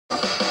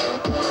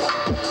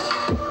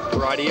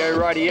Rightio,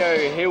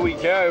 rightio, here we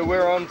go.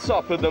 We're on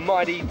top of the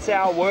mighty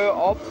Tower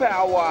of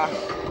Power.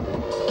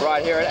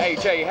 Right here at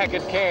HA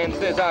Hackett Cairns,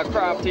 there's our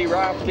crafty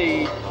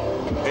rafty.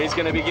 He's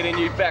going to be getting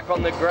you back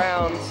on the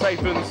ground,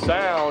 safe and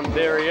sound.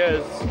 There he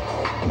is,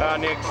 our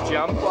next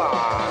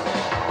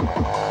jumper.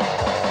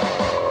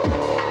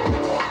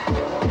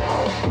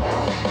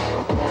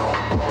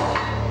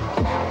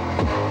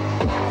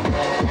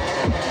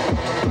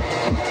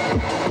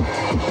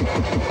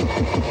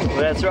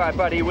 That's right,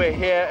 buddy, we're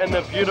here in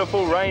the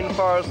beautiful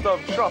rainforest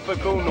of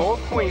tropical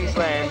North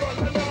Queensland.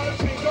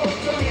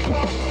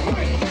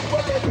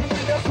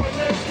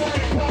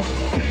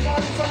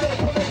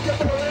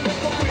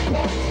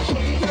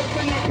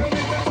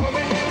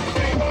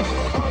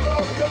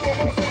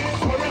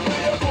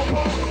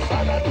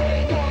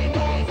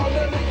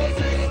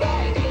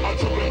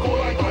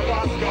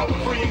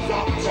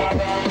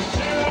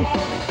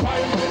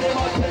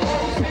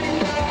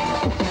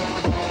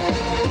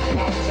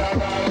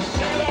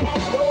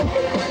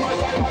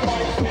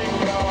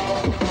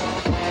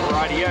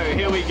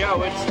 Here we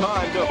go, it's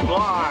time to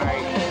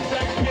fly.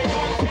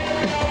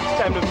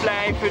 It's time to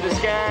fly through the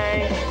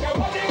sky.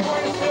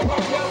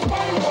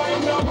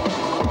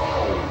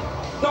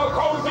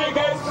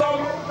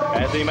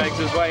 As he makes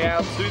his way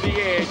out to the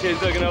edge,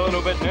 he's looking a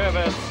little bit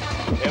nervous.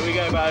 Here we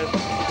go, bud.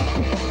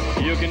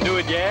 You can do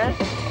it, yeah?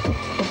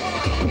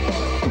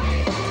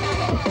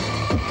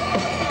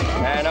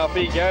 And off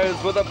he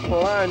goes with a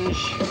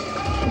plunge.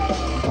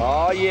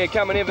 Oh yeah,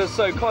 coming ever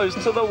so close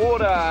to the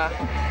water.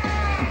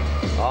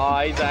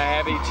 Oh, he's a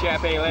heavy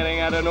chappy, letting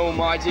out an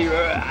almighty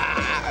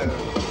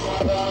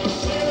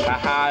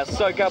haha,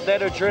 soak up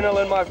that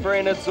adrenaline, my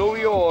friend, it's all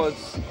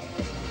yours.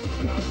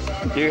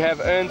 You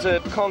have earned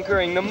it,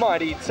 conquering the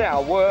mighty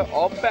Tower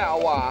of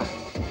Power.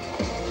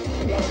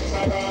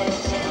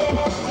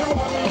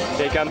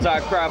 Here comes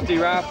our crafty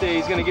rafty,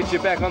 he's going to get you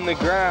back on the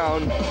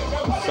ground,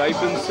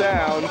 safe and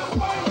sound.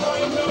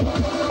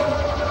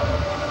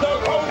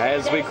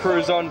 As we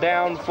cruise on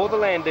down for the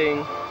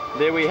landing,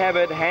 there we have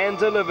it, hand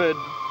delivered.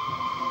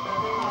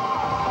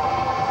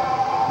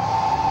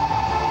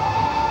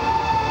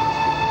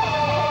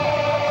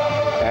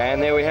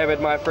 And there we have it,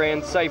 my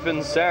friends, safe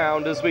and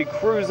sound as we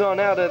cruise on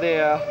out of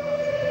there.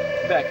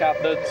 Back up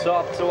the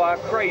top to our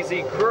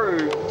crazy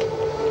crew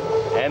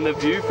and the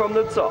view from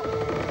the top.